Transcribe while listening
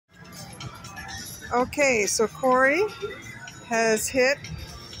Okay, so Corey has hit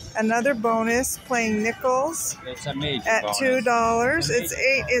another bonus playing nickels. It's a major at bonus. $2.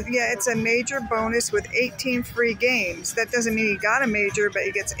 It's a major bonus with 18 free games. That doesn't mean he got a major, but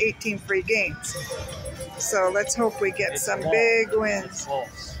he gets 18 free games. So let's hope we get some big wins. Oh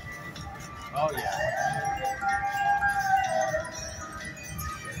yeah.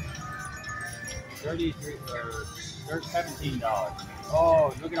 33 or $17.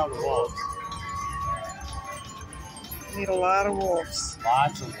 Oh, look at all the wolves. Need a lot of wolves.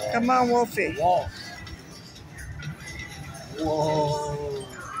 Lots of wolves. Come on, Wolfie. Wolves. Whoa.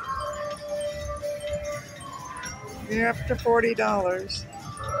 You're up to $40.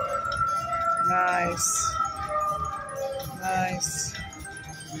 Nice. Nice.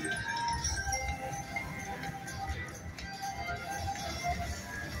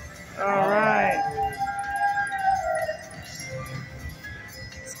 All right.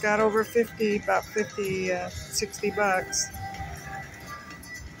 It's got over 50, about 50, 60 bucks.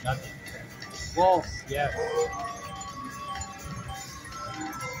 Nothing. Wolves, yes.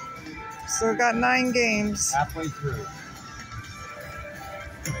 So got 9 games. Halfway through.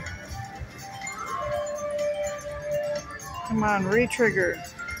 Come on, re-trigger.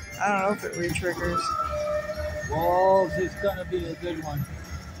 I don't know if it re-triggers. Wolves is gonna be a good one.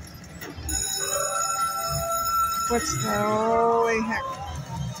 What's the holy heck?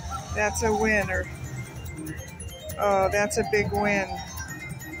 That's a winner. Oh, that's a big win.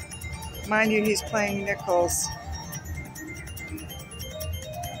 Mind you, he's playing nickels.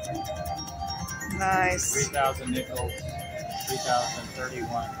 Nice. 3,000 nickels.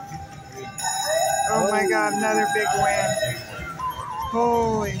 3,031. Oh my God, another big win.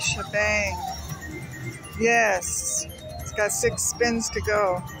 Holy shebang. Yes. It's got 6 spins to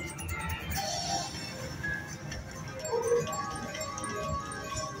go.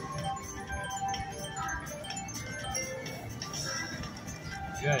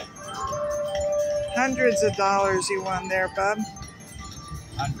 Good. Hundreds of dollars you won there, bub.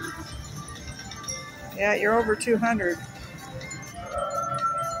 Hundreds. Yeah, you're over 200.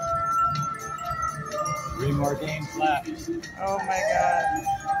 3 more games left. Oh my God.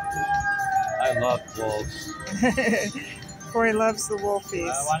 I love wolves. Corey loves the Wolfies.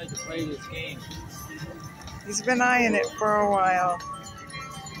 I wanted to play this game. He's been eyeing it for a while.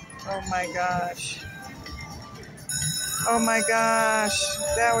 Oh my gosh. Oh my gosh.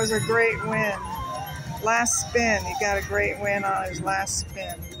 That was a great win. Last spin. He got a great win on his last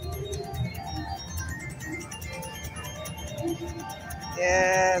spin.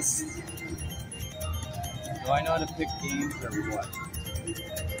 Yes. Do I know how to pick games or what?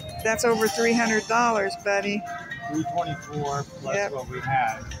 That's over $300, buddy. 324 plus what we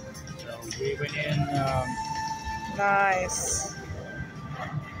had. So we went in. Nice.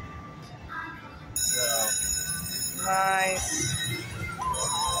 So Nice.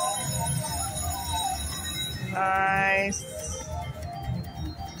 Nice.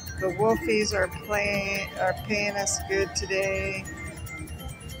 The Wolfies are paying us good today.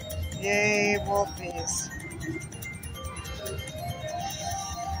 Yay, Wolfies.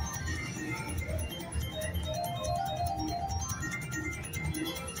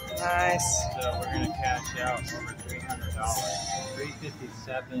 Nice. So we're gonna cash out over $300.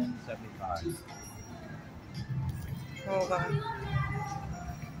 $357.75. Hold on.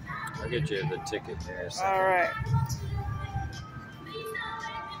 I'll get you the ticket there. All right.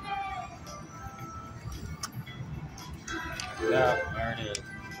 Yeah, there it is.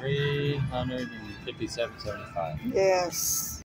 $357.75. Yes.